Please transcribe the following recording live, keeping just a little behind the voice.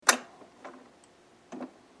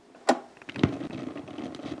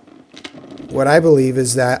what I believe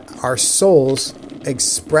is that our souls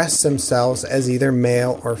express themselves as either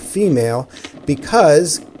male or female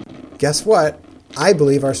because, guess what? I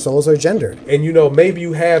believe our souls are gendered. And maybe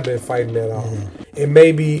you have been fighting that off. And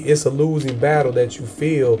maybe it's a losing battle that you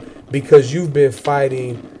feel because you've been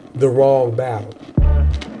fighting the wrong battle.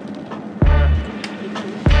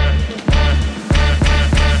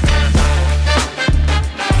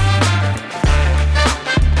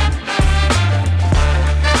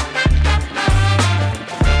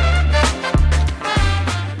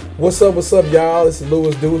 What's up, y'all? This is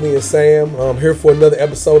Louis, Dooley, and Sam. I'm here for another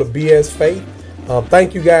episode of BS Faith.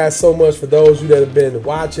 Thank you guys so much for those of you that have been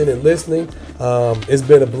watching and listening. It's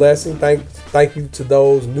been a blessing. Thank you to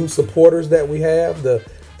those new supporters that we have, the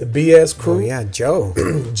BS crew. Oh, yeah, Joe.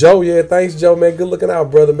 Joe, yeah, thanks, Joe, man. Good looking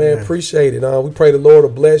out, brother, man. Yeah. Appreciate it. We pray the Lord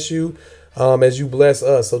will bless you as you bless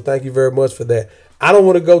us. So thank you very much for that. I don't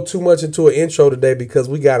want to go too much into an intro today because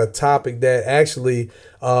we got a topic that actually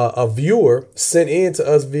a viewer sent in to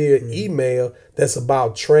us via email that's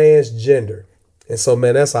about transgender. And so,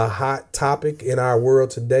 man, that's a hot topic in our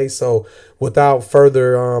world today. So without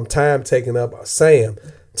further time taken up, Sam,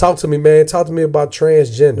 talk to me, man. Talk to me about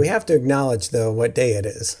transgender. We have to acknowledge, though, what day it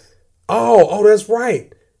is. Oh, that's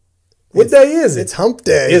right. What day is it? It's hump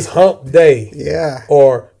day. It's hump day. Yeah.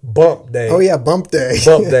 Or bump day. Oh, yeah, bump day.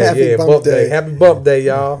 Bump day. Bump day. Happy bump day,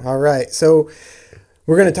 y'all. All right. So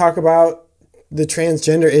we're going to talk about the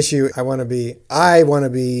transgender issue. I want to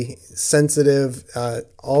be sensitive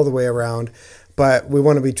all the way around, but we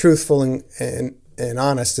want to be truthful and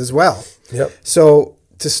honest as well. Yep. So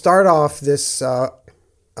to start off, this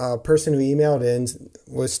person who emailed in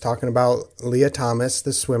was talking about Leah Thomas,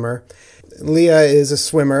 the swimmer. Leah is a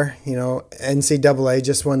swimmer, NCAA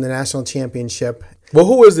just won the national championship. Well,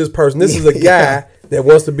 who is this person? This is a guy that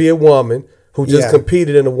wants to be a woman who just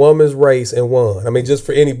competed in a woman's race and won. I mean, just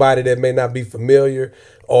for anybody that may not be familiar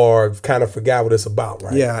or kind of forgot what it's about,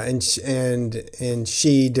 right? Yeah, and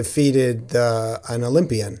she defeated an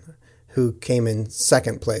Olympian who came in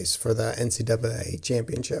second place for the NCAA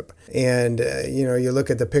championship. And, you look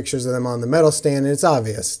at the pictures of them on the medal stand, and it's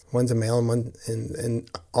obvious. One's a male and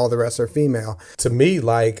all the rest are female. To me,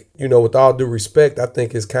 with all due respect, I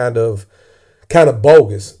think it's kind of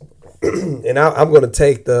bogus. And I'm going to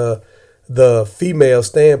take the female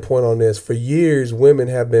standpoint on this. For years, women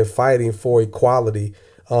have been fighting for equality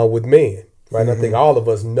with men, right? And I think all of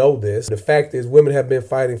us know this. The fact is, women have been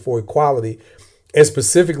fighting for equality, and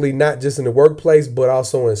specifically not just in the workplace, but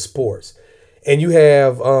also in sports. And you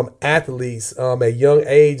have athletes at young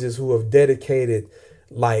ages who have dedicated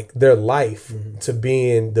their life to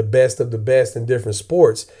being the best of the best in different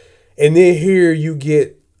sports. And then here you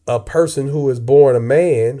get a person who is born a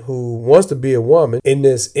man who wants to be a woman, in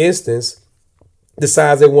this instance,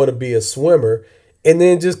 decides they want to be a swimmer, and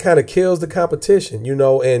then just kind of kills the competition,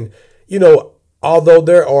 although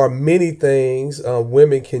there are many things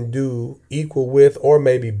women can do equal with or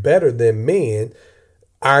maybe better than men,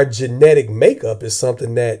 our genetic makeup is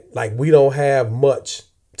something that we don't have much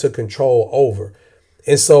to control over.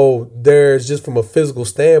 And so there's just from a physical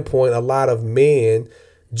standpoint, a lot of men,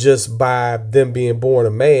 just by them being born a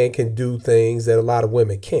man, can do things that a lot of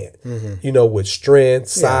women can't, with strength,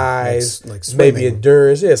 size, like maybe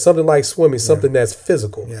endurance. Yeah, something like swimming, something that's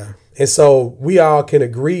physical. Yeah. And so we all can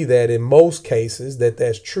agree that in most cases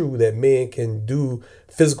that's true, that men can do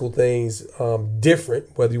physical things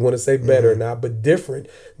different, whether you want to say better or not, but different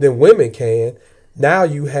than women can. Now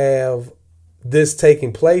you have this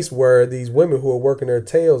taking place where these women who are working their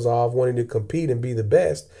tails off, wanting to compete and be the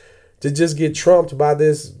best, to just get trumped by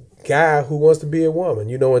this guy who wants to be a woman,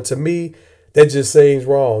 and to me, that just seems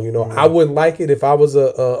wrong. I wouldn't like it if I was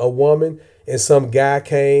a woman and some guy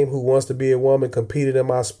came who wants to be a woman, competed in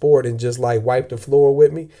my sport, and just wiped the floor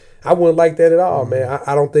with me. I wouldn't like that at all, man.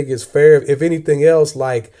 I don't think it's fair. If anything else,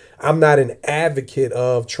 I'm not an advocate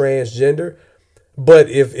of transgender, but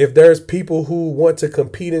if there's people who want to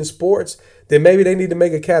compete in sports, then maybe they need to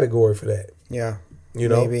make a category for that. Yeah,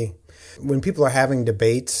 maybe. When people are having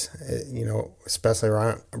debates, especially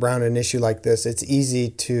around an issue like this, it's easy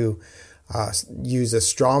to use a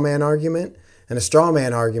straw man argument. And a straw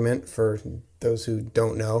man argument, for those who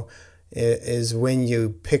don't know, is when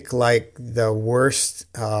you pick the worst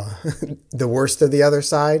of the other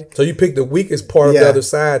side. So you pick the weakest part of the other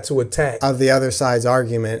side to attack. Of the other side's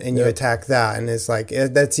argument, and you attack that. And it's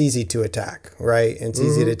that's easy to attack, right? And it's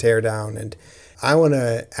easy to tear down. And I want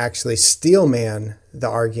to actually steel man the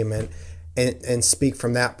argument and speak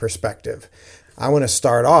from that perspective. I want to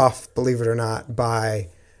start off, believe it or not, by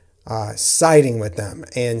siding with them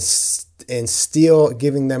and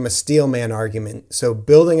giving them a steel man argument. So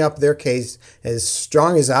building up their case as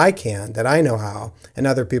strong as I can, that I know how, and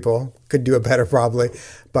other people could do it better probably.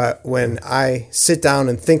 But when I sit down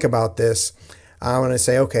and think about this, I want to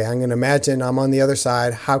say, okay, I'm going to imagine I'm on the other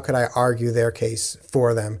side. How could I argue their case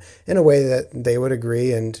for them in a way that they would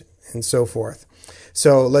agree and so forth?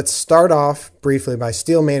 So let's start off briefly by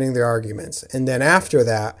steel manning their arguments. And then after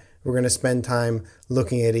that, we're going to spend time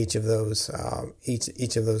looking at each of those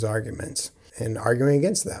arguments and arguing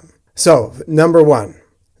against them. So, number one,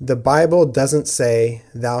 the Bible doesn't say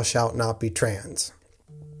thou shalt not be trans.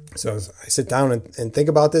 So as I sit down and think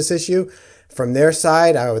about this issue, from their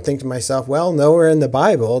side, I would think to myself, well, nowhere in the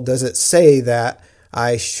Bible does it say that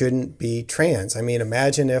I shouldn't be trans. I mean,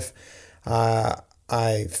 imagine if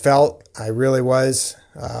I felt I really was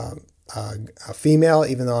a female,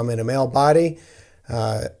 even though I'm in a male body.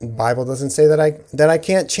 The Bible doesn't say that I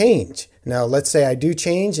can't change. Now, let's say I do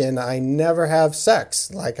change and I never have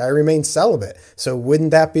sex, like I remain celibate. So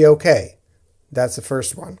wouldn't that be okay? That's the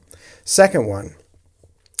first one. Second one,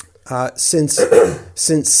 since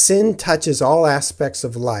sin touches all aspects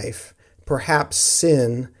of life, perhaps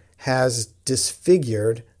sin has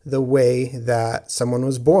disfigured the way that someone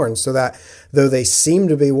was born, so that though they seem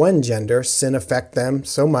to be one gender, sin affect them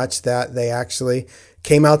so much that they actually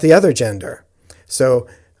came out the other gender. So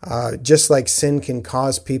just like sin can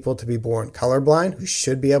cause people to be born colorblind, who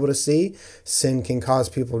should be able to see, sin can cause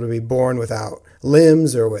people to be born without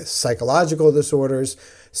limbs or with psychological disorders.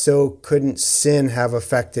 So couldn't sin have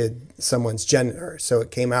affected someone's gender? So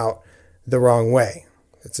it came out the wrong way.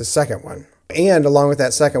 It's the second one. And along with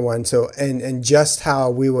that second one, and just how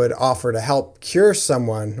we would offer to help cure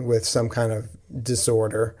someone with some kind of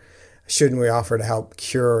disorder, shouldn't we offer to help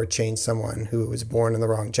cure or change someone who was born in the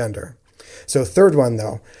wrong gender? So third one,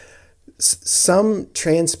 though, some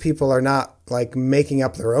trans people are not like making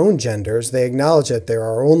up their own genders. They acknowledge that there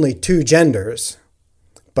are only two genders,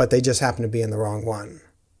 but they just happen to be in the wrong one.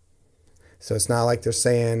 So it's not like they're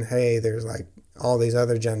saying, hey, there's like all these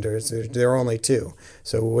other genders. There are only two.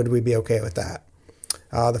 So would we be okay with that?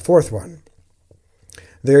 The fourth one,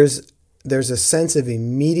 there's a sense of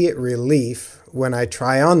immediate relief when I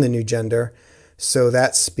try on the new gender, so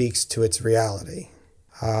that speaks to its reality.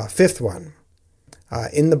 Fifth one,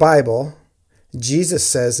 in the Bible, Jesus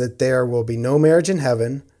says that there will be no marriage in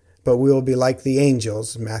heaven, but we will be like the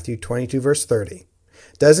angels, Matthew 22, verse 30.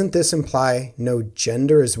 Doesn't this imply no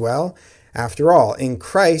gender as well? After all, in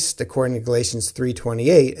Christ, according to Galatians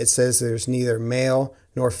 3:28, it says there's neither male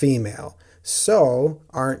nor female. So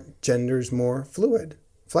aren't genders more fluid,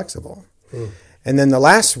 flexible? And then the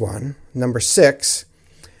last one, number 6,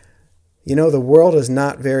 the world is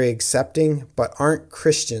not very accepting, but aren't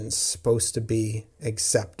Christians supposed to be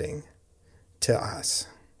accepting to us?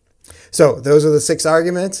 So those are the 6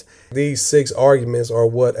 arguments. These 6 arguments are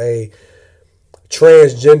what a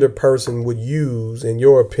transgender person would use, in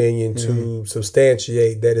your opinion, to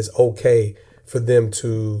substantiate that it's okay for them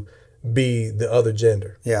to be the other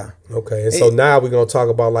gender. Yeah. Okay. And so now we're going to talk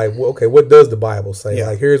about what does the Bible say? Yeah.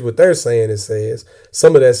 Like, here's what they're saying. It says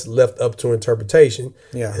some of that's left up to interpretation.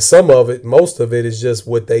 Yeah. And some of it, most of it is just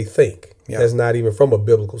what they think. Yeah. That's not even from a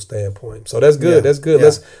biblical standpoint. So that's good. Yeah. That's good.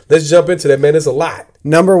 Yeah. Let's jump into that, man. It's a lot.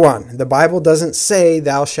 Number 1, the Bible doesn't say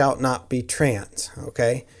thou shalt not be trans.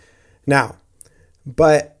 Okay. Now,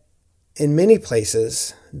 but in many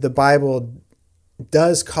places, the Bible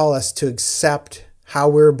does call us to accept how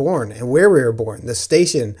we were born and where we were born, the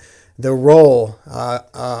station, the role,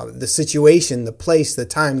 the situation, the place, the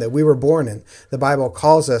time that we were born in. The Bible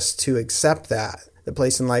calls us to accept that, the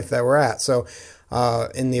place in life that we're at. So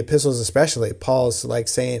in the epistles especially, Paul's like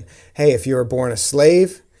saying, hey, if you were born a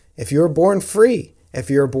slave, if you were born free, if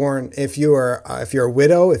you're a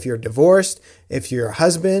widow, if you're divorced, if you're a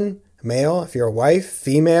husband, male, if you're a wife,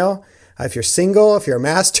 female, if you're single, if you're a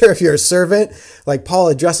master, if you're a servant, like Paul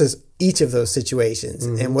addresses each of those situations.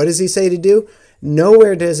 Mm-hmm. And what does he say to do?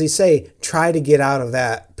 Nowhere does he say, try to get out of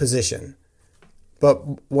that position. But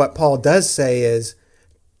what Paul does say is,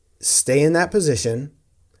 stay in that position,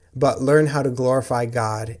 but learn how to glorify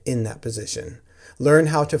God in that position. Learn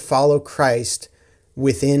how to follow Christ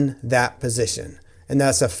within that position. And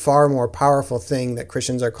that's a far more powerful thing that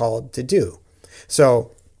Christians are called to do. So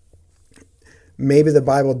maybe the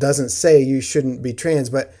Bible doesn't say you shouldn't be trans,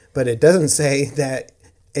 but it doesn't say that,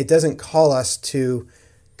 it doesn't call us to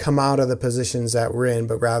come out of the positions that we're in,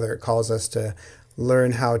 but rather it calls us to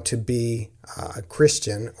learn how to be a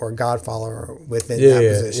Christian or God follower within that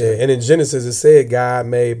position. Yeah. And in Genesis, it said God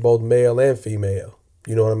made both male and female.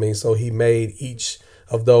 You know what I mean? So he made each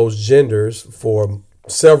of those genders for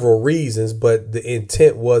several reasons, but the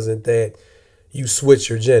intent wasn't that you switch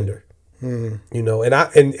your gender. You know,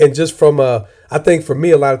 and just from I think for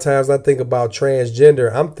me, a lot of times I think about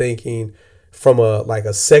transgender, I'm thinking from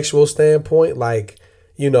a sexual standpoint, like,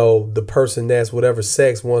 you know, the person that's whatever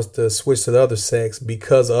sex wants to switch to the other sex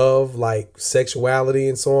because of like sexuality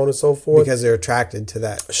and so on and so forth. Because they're attracted to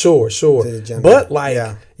that. Sure. But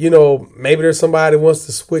like, you know, maybe there's somebody who wants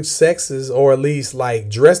to switch sexes or at least like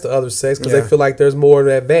dress the other sex because they feel like there's more of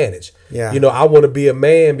an advantage. Yeah. You know, I want to be a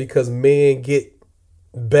man because men get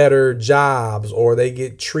better jobs or they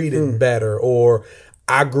get treated better, or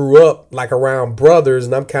I grew up like around brothers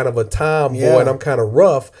and I'm kind of a tomboy and I'm kind of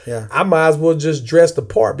rough. Yeah. I might as well just dress the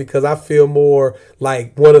part because I feel more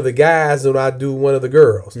like one of the guys than I do one of the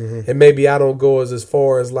girls. And maybe I don't go as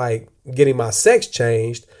far as like getting my sex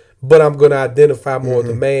changed, but I'm going to identify more as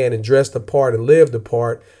a man and dress the part and live the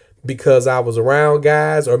part because I was around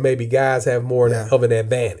guys, or maybe guys have more of an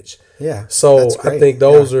advantage. Yeah. So I think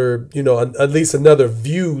those are, you know, at least another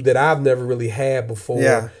view that I've never really had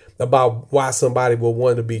before about why somebody will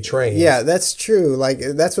want to be trans. Yeah, that's true. Like,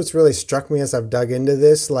 that's what's really struck me as I've dug into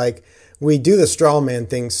this. Like, we do the straw man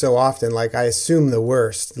thing so often. Like, I assume the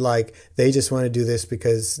worst. Like, they just want to do this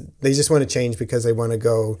because they just want to change because they want to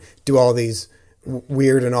go do all these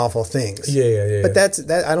weird and awful things. Yeah. But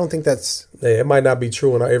that I don't think that's... Yeah, it might not be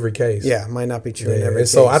true in every case. Yeah, it might not be true in every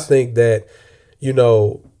case. So I think that, you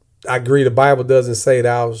know, I agree the Bible doesn't say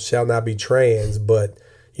thou shalt not be trans, but,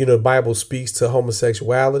 you know, the Bible speaks to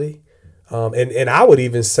homosexuality. And I would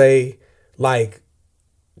even say, like,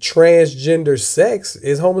 transgender sex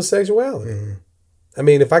is homosexuality. I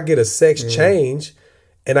mean, if I get a sex change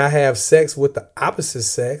and I have sex with the opposite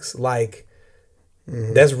sex, like,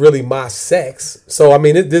 that's really my sex. So, I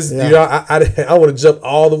mean, you know, I want to jump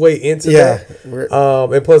all the way into that.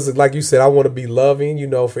 And plus, like you said, I want to be loving, you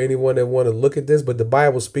know, for anyone that want to look at this. But the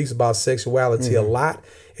Bible speaks about sexuality a lot.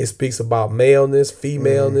 It speaks about maleness,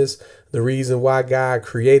 femaleness, the reason why God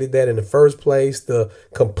created that in the first place, the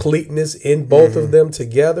completeness in both of them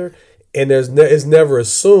together. And it's never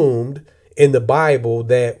assumed in the Bible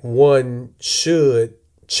that one should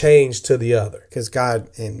change to the other. Because God,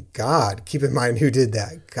 keep in mind who did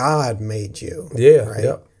that. God made you. Yeah. Right?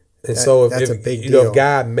 Yep. And so that's a big you know, deal. if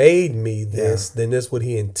God made me this, then this is what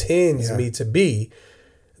he intends me to be.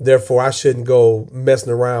 Therefore, I shouldn't go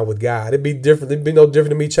messing around with God. It'd be different. It'd be no different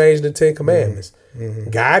than me changing the 10 Commandments.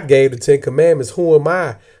 God gave the 10 Commandments. Who am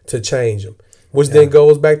I to change them? Which then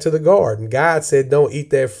goes back to the garden. God said, don't eat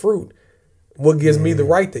that fruit. What gives me the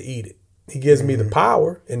right to eat it? He gives me the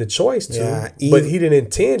power and the choice to, but he didn't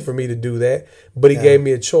intend for me to do that, but he gave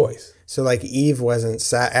me a choice. So like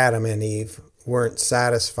Adam and Eve weren't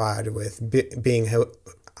satisfied with being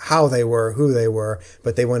how they were, who they were,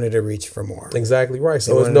 but they wanted to reach for more. Exactly right.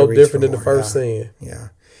 So it's no different than the first sin. Yeah.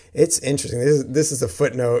 It's interesting. This is a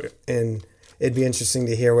footnote, and it'd be interesting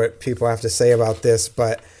to hear what people have to say about this,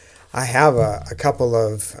 but I have a couple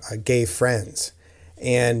of gay friends,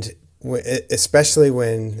 and especially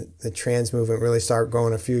when the trans movement really started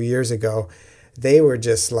going a few years ago, they were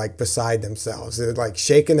just like beside themselves. They're like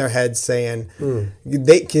shaking their heads saying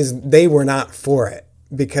they were not for it,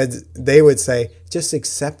 because they would say, just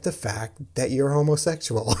accept the fact that you're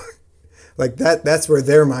homosexual. Like that's where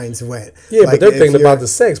their minds went. Yeah, like, but they're thinking about the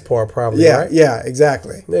sex part probably, right? Yeah,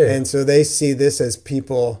 exactly. Yeah. And so they see this as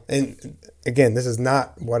people, and again, this is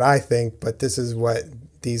not what I think, but this is what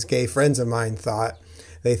these gay friends of mine thought.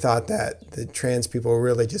 They thought that the trans people were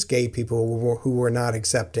really just gay people who were not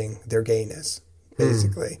accepting their gayness,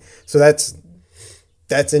 basically. So that's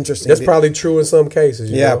interesting. That's probably true in some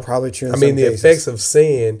cases. You know? Probably true in some cases. I mean, the cases. effects of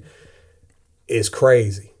sin is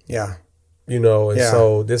crazy. Yeah. You know, and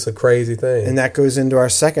so this is a crazy thing. And that goes into our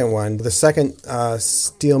second one. The second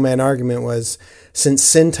Steelman argument was, since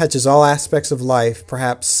sin touches all aspects of life,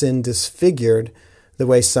 perhaps sin disfigured the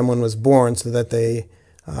way someone was born so that they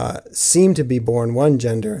seem to be born one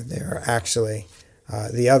gender, they are actually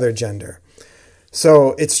the other gender.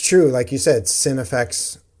 So it's true, like you said, sin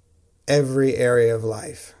affects every area of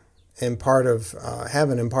life. And part of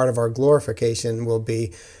heaven and part of our glorification will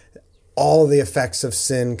be all the effects of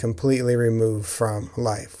sin completely removed from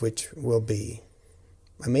life, which will be,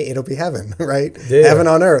 it'll be heaven, right? Yeah. Heaven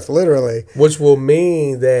on earth, literally. Which will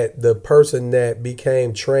mean that the person that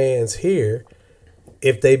became trans here,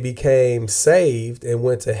 if they became saved and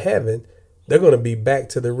went to heaven, they're going to be back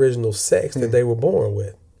to the original sex that they were born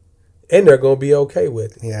with. And they're going to be okay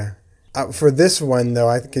with it. Yeah. For this one,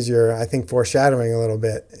 though, because you're, I think, foreshadowing a little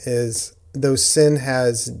bit, is though sin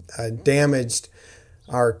has damaged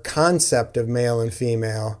our concept of male and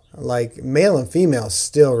female, like male and female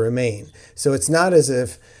still remain. So it's not as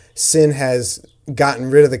if sin has gotten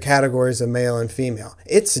rid of the categories of male and female.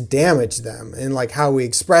 It's damaged them in like how we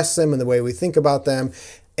express them and the way we think about them.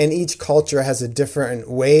 And each culture has a different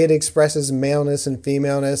way it expresses maleness and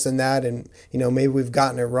femaleness and that. And, maybe we've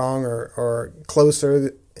gotten it wrong or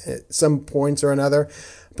closer at some points or another.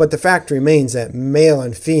 But the fact remains that male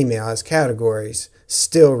and female as categories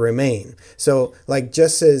still remain. So like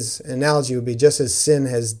just as analogy would be just as sin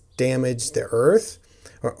has damaged the earth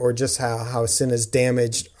or just how sin has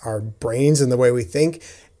damaged our brains and the way we think,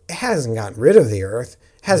 it hasn't gotten rid of the earth,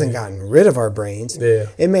 hasn't gotten rid of our brains. Yeah.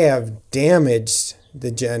 It may have damaged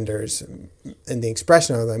the genders and the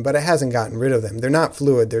expression of them, but it hasn't gotten rid of them. They're not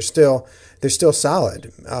fluid. They're still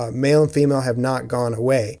solid. Male and female have not gone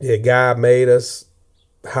away. Yeah, God made us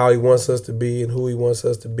how he wants us to be and who he wants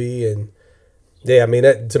us to be. And yeah, I mean,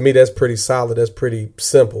 to me, that's pretty solid. That's pretty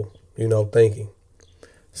simple, thinking.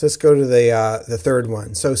 So let's go to the third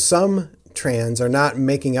one. So some trans are not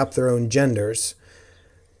making up their own genders,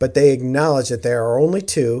 but they acknowledge that there are only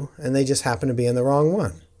two and they just happen to be in the wrong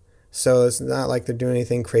one. So it's not like they're doing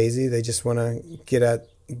anything crazy. They just want to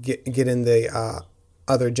get in the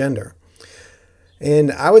other gender. And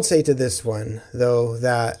I would say to this one, though,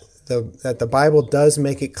 that the Bible does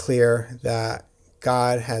make it clear that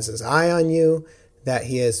God has his eye on you, that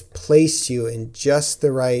he has placed you in just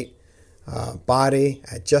the right body,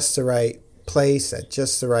 at just the right place, at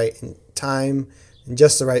just the right time, in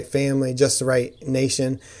just the right family, just the right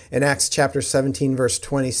nation. In Acts chapter 17, verse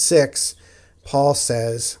 26, Paul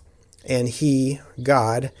says, "And he,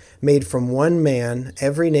 God, made from one man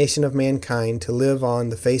every nation of mankind to live on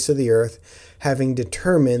the face of the earth, having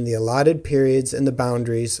determined the allotted periods and the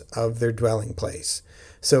boundaries of their dwelling place."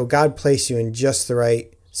 So God placed you in just the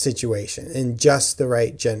right situation, in just the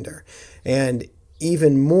right gender. And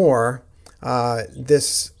even more,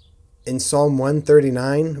 this in Psalm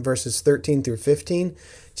 139, verses 13 through 15,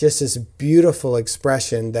 just this beautiful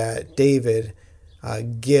expression that David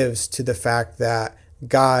gives to the fact that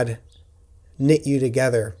God knit you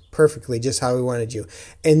together perfectly just how he wanted you.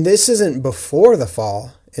 And this isn't before the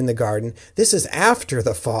fall in the garden. This is after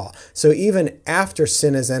the fall. So even after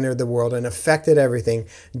sin has entered the world and affected everything,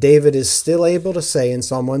 David is still able to say in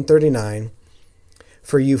Psalm 139,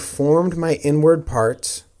 "For you formed my inward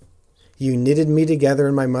parts. You knitted me together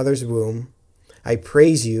in my mother's womb. I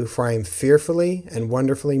praise you, for I am fearfully and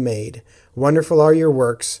wonderfully made. Wonderful are your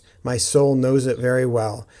works. My soul knows it very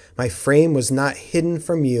well. My frame was not hidden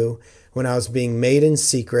from you when I was being made in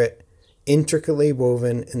secret, intricately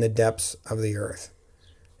woven in the depths of the earth."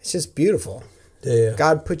 It's just beautiful. Yeah.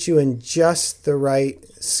 God put you in just the right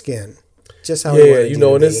skin, just how he wanted you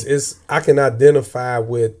to and be. it's I can identify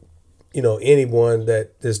with anyone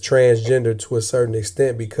that is transgender to a certain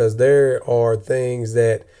extent, because there are things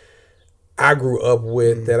that I grew up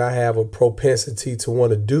with that I have a propensity to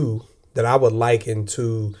want to do that I would liken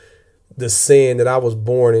to the sin that I was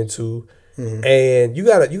born into. And you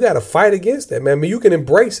gotta fight against that, man. I mean, you can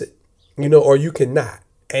embrace it, or you cannot.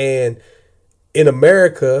 And in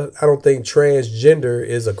America, I don't think transgender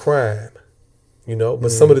is a crime,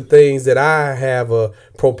 but some of the things that I have a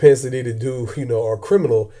propensity to do, are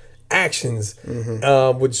criminal actions,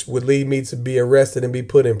 which would lead me to be arrested and be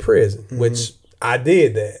put in prison, which I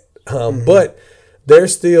did that. But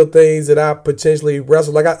there's still things that I potentially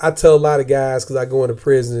wrestle. Like I tell a lot of guys, because I go into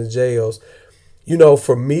prisons and jails,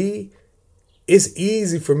 for me, it's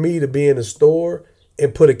easy for me to be in a store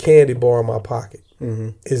and put a candy bar in my pocket.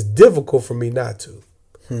 It's difficult for me not to.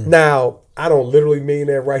 Now, I don't literally mean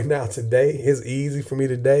that right now today. It's easy for me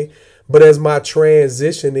today. But as my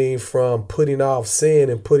transitioning from putting off sin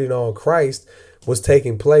and putting on Christ was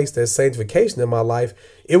taking place, that sanctification in my life,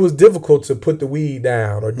 it was difficult to put the weed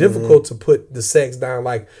down or difficult to put the sex down.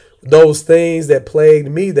 Like those things that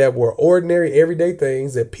plagued me that were ordinary, everyday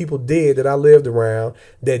things that people did that I lived around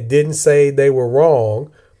that didn't say they were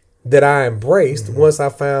wrong, that I embraced. Once I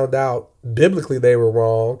found out biblically they were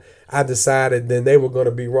wrong, I decided then they were going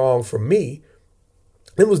to be wrong for me.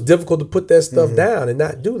 It was difficult to put that stuff down and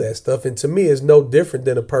not do that stuff. And to me, it's no different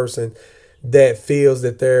than a person that feels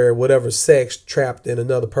that they're whatever sex trapped in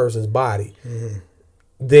another person's body.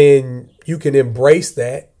 Then you can embrace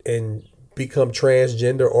that and become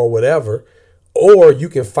transgender or whatever, or you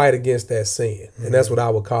can fight against that sin. And that's what I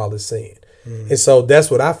would call a sin. And so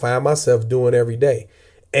that's what I find myself doing every day.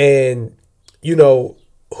 And,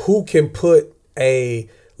 who can put a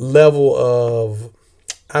level of,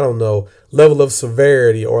 level of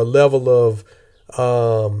severity or level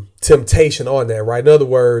of temptation on that, right? In other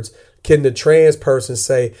words, can the trans person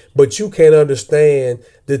say, but you can't understand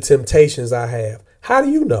the temptations I have? How do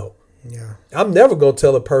you know? Yeah, I'm never going to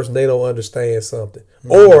tell a person they don't understand something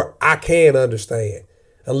or I can understand.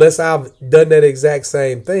 unless I've done that exact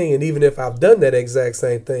same thing. And even if I've done that exact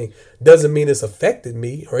same thing, doesn't mean it's affected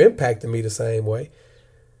me or impacted me the same way.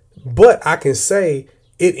 But I can say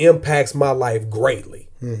it impacts my life greatly.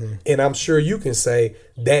 Mm-hmm. And I'm sure you can say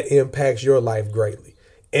that impacts your life greatly.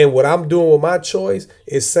 And what I'm doing with my choice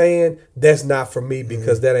is saying that's not for me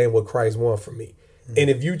because that ain't what Christ wants for me. Mm-hmm. And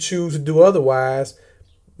if you choose to do otherwise,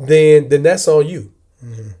 then that's on you.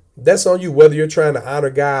 Mm-hmm. That's on you, whether you're trying to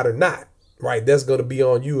honor God or not, right? That's going to be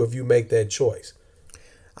on you if you make that choice.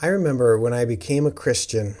 I remember when I became a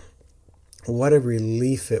Christian, what a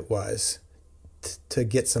relief it was to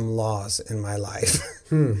get some laws in my life.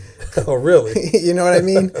 Oh, really? You know what I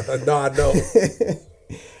mean? No, I don't.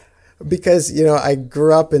 Because, I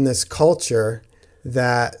grew up in this culture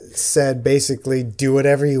that said basically do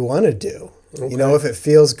whatever you want to do. Okay. If it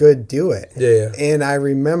feels good, do it. Yeah. And I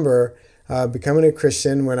remember becoming a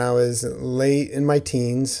Christian when I was late in my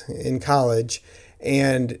teens in college,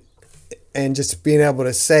 and just being able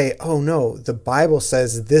to say, oh no, the Bible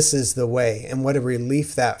says this is the way. And what a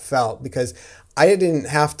relief that felt, because I didn't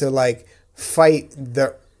have to fight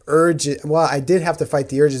the urge. Well, I did have to fight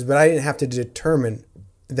the urges, but I didn't have to determine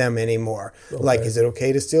them anymore. Okay. Is it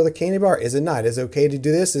okay to steal the candy bar? Is it not? Is it okay to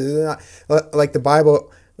do this? Is it not? The Bible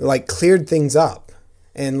cleared things up,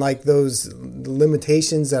 and those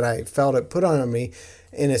limitations that I felt it put on me,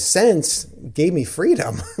 in a sense, gave me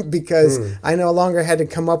freedom because I no longer had to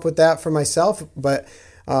come up with that for myself. But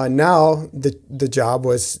now the job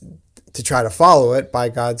was to try to follow it by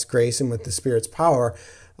God's grace and with the Spirit's power.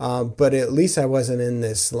 But at least I wasn't in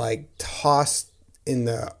this tossed in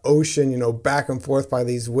the ocean, back and forth by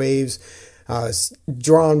these waves,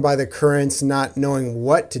 drawn by the currents, not knowing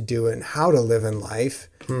what to do and how to live in life.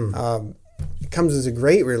 It comes as a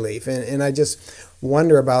great relief. And I just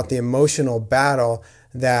wonder about the emotional battle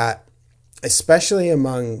that, especially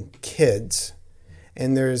among kids,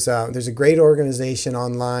 and there's a great organization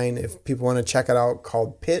online, if people want to check it out,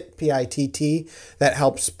 called PITT, P-I-T-T, that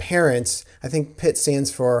helps parents. I think PITT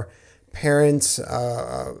stands for Parents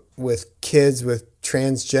with Kids with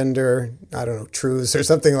Transgender, I don't know, truths or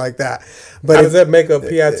something like that. But how does that make a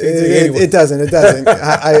PITT anyway? It doesn't.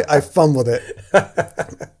 I fumbled it.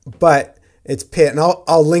 But it's PITT, and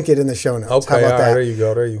I'll link it in the show notes. Okay, how about that? There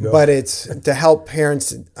you go. But it's to help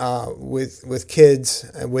parents with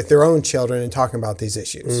kids, with their own children, and talking about these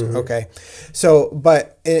issues. Mm-hmm. Okay, so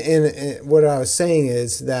but in what I was saying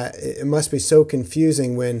is that it must be so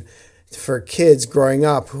confusing when, for kids growing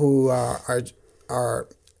up who have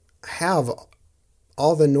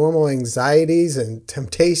all the normal anxieties and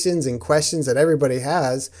temptations and questions that everybody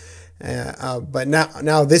has. But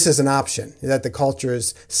now this is an option that the culture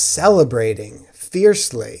is celebrating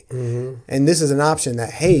fiercely. Mm-hmm. And this is an option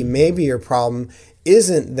that, hey, maybe your problem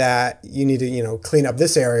isn't that you need to, clean up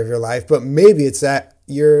this area of your life, but maybe it's that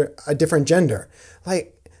you're a different gender.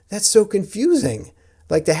 That's so confusing.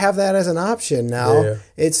 To have that as an option now,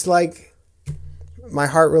 It's my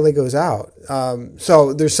heart really goes out.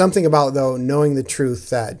 So there's something about, though, knowing the truth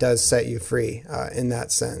that does set you free in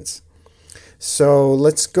that sense. So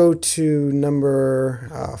let's go to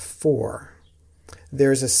number 4.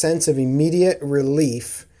 There's a sense of immediate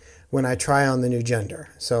relief when I try on the new gender.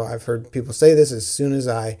 So I've heard people say this: as soon as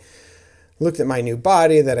I looked at my new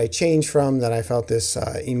body that I changed from, that I felt this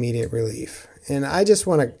immediate relief. And I just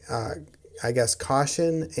want to,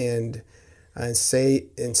 caution and say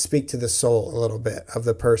and speak to the soul a little bit of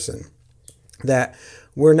the person, that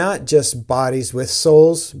we're not just bodies with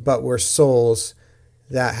souls, but we're souls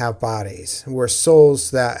that have bodies. We're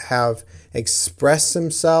souls that have expressed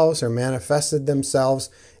themselves or manifested themselves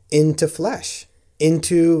into flesh,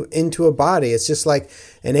 into a body. It's just like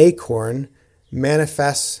an acorn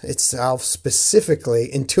manifests itself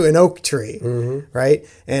specifically into an oak tree, right?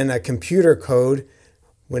 And a computer code,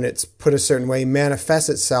 when it's put a certain way, manifests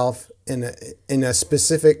itself in a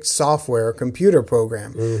specific software or computer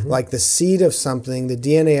program. Like the seed of something, the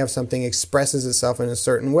DNA of something expresses itself in a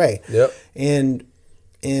certain way. Yep.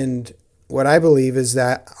 And what I believe is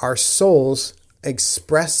that our souls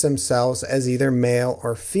express themselves as either male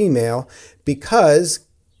or female because,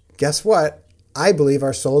 guess what? I believe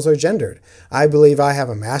our souls are gendered. I believe I have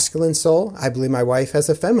a masculine soul. I believe my wife has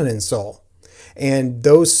a feminine soul. And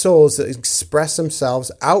those souls express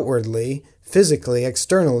themselves outwardly, physically,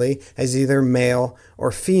 externally, as either male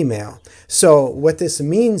or female. So what this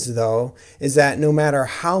means, though, is that no matter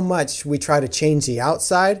how much we try to change the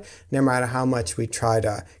outside, no matter how much we try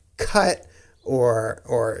to cut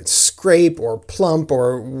or scrape or plump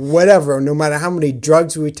or whatever, no matter how many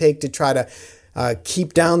drugs we take to try to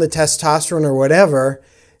keep down the testosterone or whatever,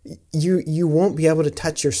 you won't be able to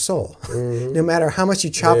touch your soul. Mm-hmm. No matter how much you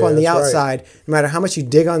chop on the outside, right. No matter how much you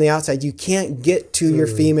dig on the outside, you can't get to your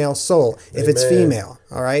female soul if it's female.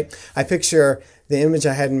 All right. I picture the image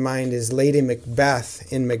I had in mind is Lady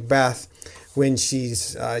Macbeth in Macbeth when she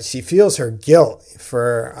feels her guilt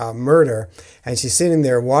for murder, and she's sitting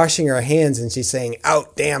there washing her hands and she's saying,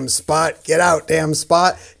 "Out, damn spot, get out, damn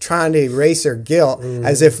spot," trying to erase her guilt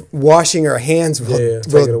as if washing her hands will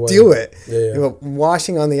do it.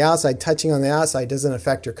 Washing on the outside, touching on the outside doesn't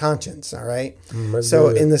affect your conscience, all right? So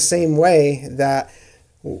in the same way that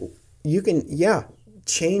you can,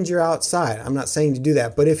 change your outside. I'm not saying to do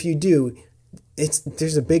that, but if you do,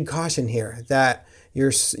 there's a big caution here that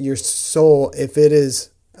your soul, if it is,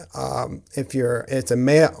 it's a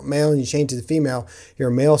male and you change to the female, your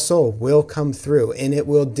male soul will come through and it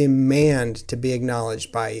will demand to be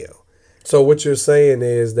acknowledged by you. So what you're saying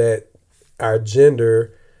is that our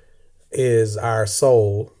gender is our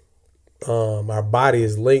soul. Our body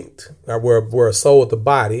is linked. We're a soul with the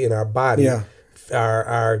body, and our body,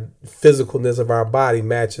 our physicalness of our body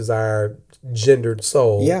matches our gendered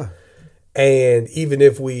soul. Yeah. And even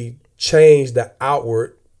if we change the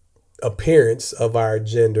outward appearance of our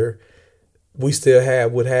gender, we still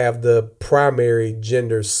would have the primary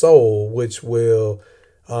gender soul, which will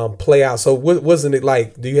play out. So wasn't it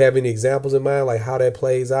like, do you have any examples in mind, like how that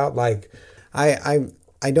plays out? Like, I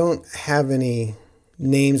don't have any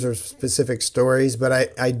names or specific stories,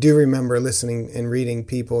 but I do remember listening and reading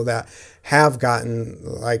people that have gotten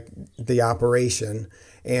like the operation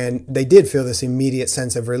and they did feel this immediate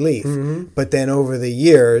sense of relief. Mm-hmm. But then over the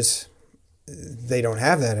years, they don't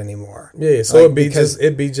have that anymore. Yeah, so it'd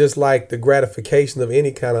be just like the gratification of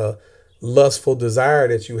any kind of lustful desire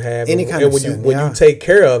that you have. Any kind of sin, when you take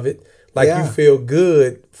care of it, like you feel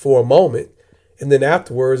good for a moment, and then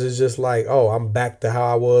afterwards it's just like, oh, I'm back to how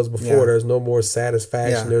I was before. Yeah. There's no more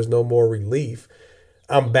satisfaction. Yeah. There's no more relief.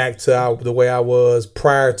 I'm back to the way I was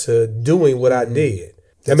prior to doing what I did.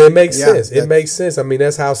 I mean, it makes sense. It makes sense. I mean,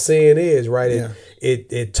 that's how sin is, right?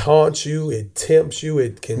 It taunts you, it tempts you,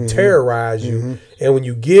 it can terrorize you. Mm-hmm. And when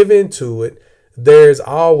you give into it, there's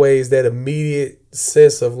always that immediate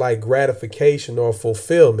sense of like gratification or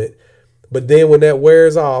fulfillment. But then when that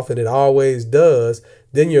wears off, and it always does,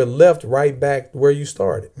 then you're left right back where you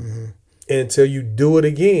started. Mm-hmm. And until you do it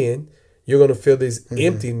again, you're going to feel this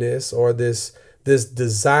emptiness or this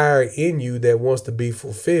desire in you that wants to be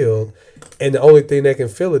fulfilled. And the only thing that can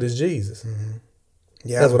fill it is Jesus. Mm-hmm.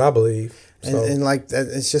 Yeah. That's what I believe. So. And like,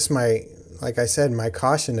 it's just like I said, my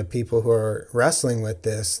caution to people who are wrestling with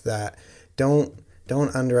this, that don't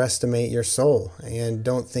underestimate your soul and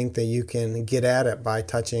don't think that you can get at it by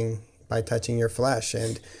touching your flesh.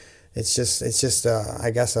 And it's just I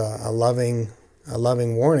guess a loving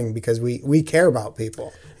warning, because we care about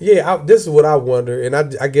people. Yeah, this is what I wonder, and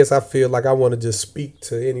I guess I feel like I want to just speak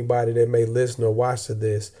to anybody that may listen or watch to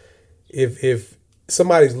this. If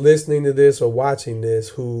somebody's listening to this or watching this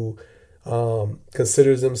who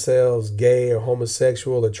considers themselves gay or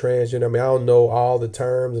homosexual or transgender, I mean, I don't know all the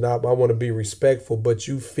terms, and I want to be respectful, but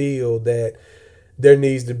you feel that there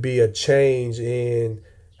needs to be a change in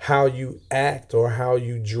how you act or how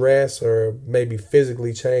you dress, or maybe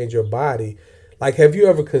physically change your body. Like, have you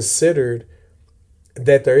ever considered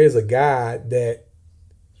that there is a God that,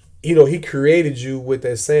 he created you with,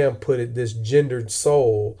 as Sam put it, this gendered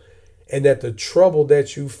soul, and that the trouble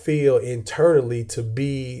that you feel internally to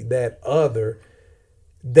be that other,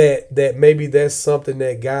 that maybe that's something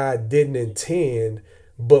that God didn't intend,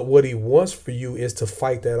 but what he wants for you is to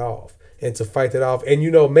fight that off and to fight that off. And,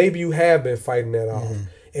 maybe you have been fighting that off.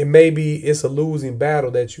 And maybe it's a losing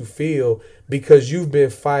battle that you feel because you've been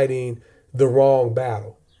fighting the wrong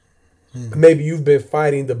battle. Maybe you've been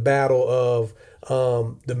fighting the battle of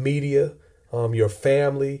the media, your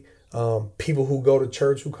family, people who go to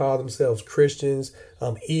church who call themselves Christians,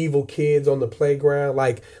 evil kids on the playground.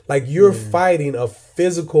 Like you're fighting a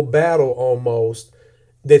physical battle almost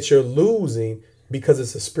that you're losing because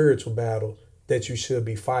it's a spiritual battle that you should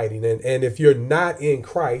be fighting. And if you're not in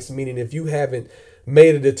Christ, meaning if you haven't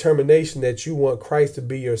made a determination that you want Christ to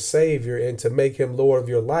be your Savior and to make him Lord of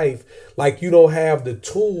your life, like you don't have the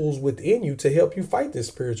tools within you to help you fight this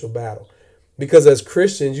spiritual battle. Because as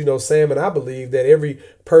Christians, Sam and I believe that every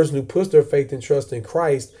person who puts their faith and trust in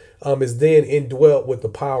Christ is then indwelt with the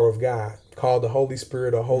power of God, called the Holy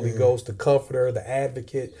Spirit or Holy Ghost, the Comforter, the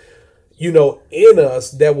Advocate, in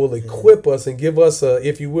us, that will equip us and give us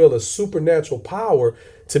if you will, a supernatural power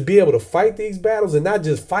to be able to fight these battles, and not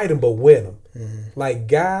just fight them, but win them. Like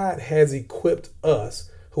God has equipped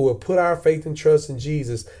us who have put our faith and trust in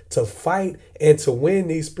Jesus to fight and to win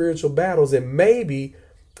these spiritual battles. And maybe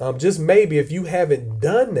Just maybe if you haven't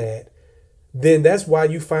done that, then that's why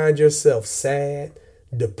you find yourself sad,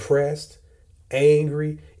 depressed,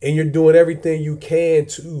 angry, and you're doing everything you can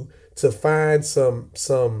to find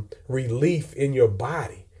some relief in your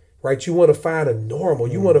body, right? You want to find a normal.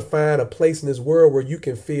 You want to find a place in this world where you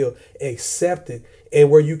can feel accepted and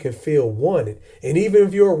where you can feel wanted. And even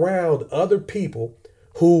if you're around other people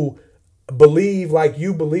who believe like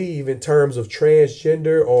you believe in terms of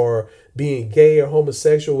transgender or being gay or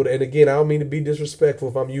homosexual, and again, I don't mean to be disrespectful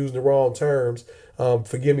if I'm using the wrong terms.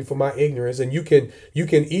 Forgive me for my ignorance. And you can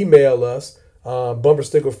email us,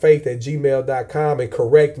 bumperstickerfaith@gmail.com, and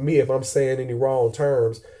correct me if I'm saying any wrong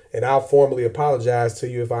terms, and I'll formally apologize to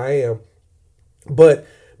you if I am. But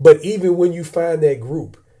even when you find that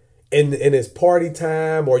group and it's party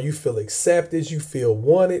time, or you feel accepted, you feel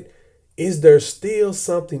wanted, is there still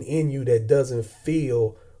something in you that doesn't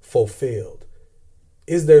feel fulfilled?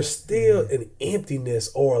 Is there still an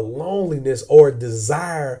emptiness or a loneliness or a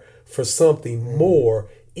desire for something more,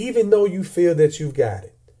 even though you feel that you've got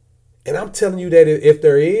it? And I'm telling you that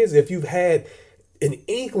if you've had an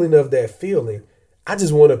inkling of that feeling, I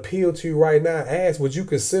just want to appeal to you right now. Ask, would you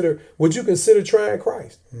consider trying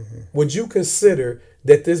Christ? Would you consider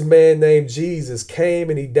that this man named Jesus came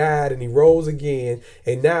and he died and he rose again,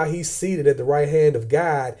 and now he's seated at the right hand of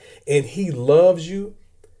God, and he loves you?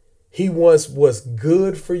 He wants what's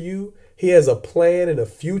good for you. He has a plan and a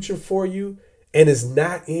future for you, and it's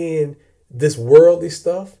not in this worldly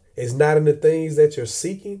stuff. It's not in the things that you're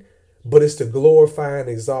seeking, but it's to glorify and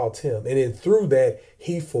exalt him. And then through that,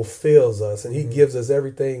 he fulfills us, and he gives us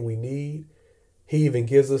everything we need. He even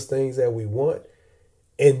gives us things that we want.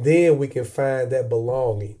 And then we can find that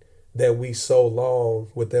belonging that we so long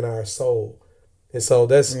within our soul. And so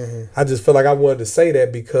that's, I just feel like I wanted to say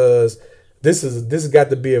that because this has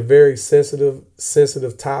got to be a very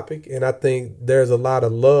sensitive topic. And I think there's a lot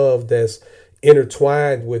of love that's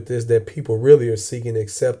intertwined with this, that people really are seeking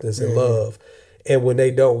acceptance and love. And when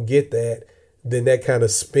they don't get that, then that kind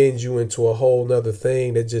of spins you into a whole nother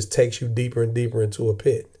thing that just takes you deeper and deeper into a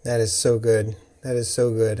pit. That is so good. That is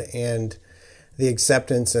so good. And the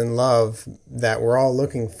acceptance and love that we're all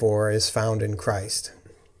looking for is found in Christ.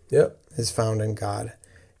 Yep. Is found in God.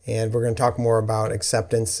 And we're going to talk more about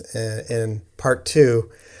acceptance in part 2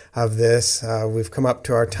 of this. We've come up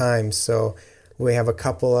to our time, so we have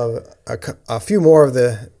a few more of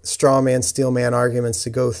the straw man, steel man arguments to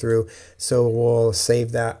go through. So we'll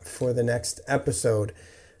save that for the next episode.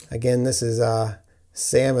 Again, this is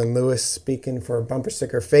Sam and Lewis speaking for Bumper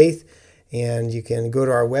Sticker Faith. And you can go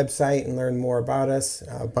to our website and learn more about us,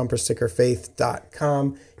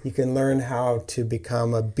 bumperstickerfaith.com. You can learn how to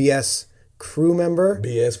become a BS crew member.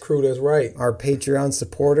 BS crew, that's right. Our Patreon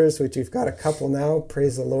supporters, which we've got a couple now.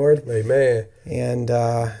 Praise the Lord. Amen. And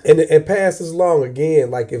pass this along again.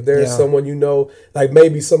 Like if there's someone you know, like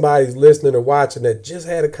maybe somebody's listening or watching that just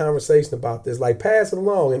had a conversation about this, like pass it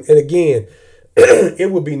along. And again, it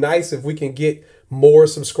would be nice if we can get more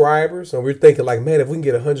subscribers. And we're thinking like, man, if we can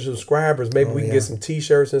get 100 subscribers, maybe we can get some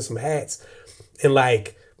t-shirts and some hats and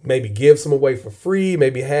like maybe give some away for free,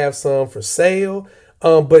 maybe have some for sale.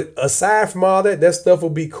 But aside from all that stuff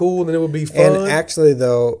would be cool and it would be fun. And actually,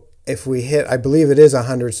 though, if we hit, I believe it is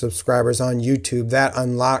 100 subscribers on YouTube, that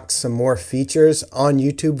unlocks some more features on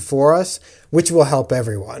YouTube for us, which will help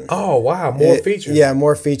everyone. Oh, wow. More features. Yeah,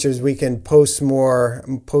 more features. We can post more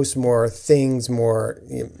things, more.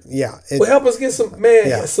 Yeah. Well, help us get some,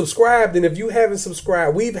 subscribed. And if you haven't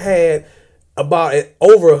subscribed, we've had about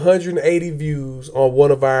over 180 views on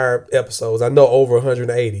one of our episodes. I know over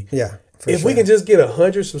 180. Yeah. If we can just get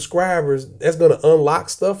 100 subscribers, that's going to unlock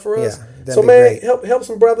stuff for us. Yeah, so, man, help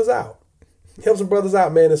some brothers out. Help some brothers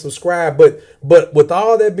out, man, and subscribe. But with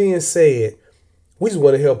all that being said, we just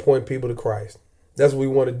want to help point people to Christ. That's what we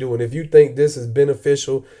want to do. And if you think this is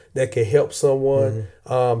beneficial, that can help someone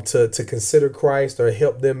to consider Christ or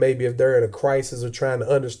help them maybe if they're in a crisis or trying to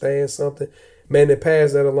understand something, man, then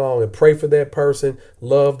pass that along and pray for that person,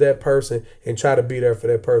 love that person, and try to be there for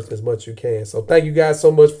that person as much as you can. So thank you guys so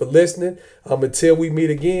much for listening. Until we meet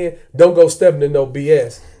again, don't go stepping in no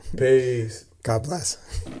BS. Peace. God bless.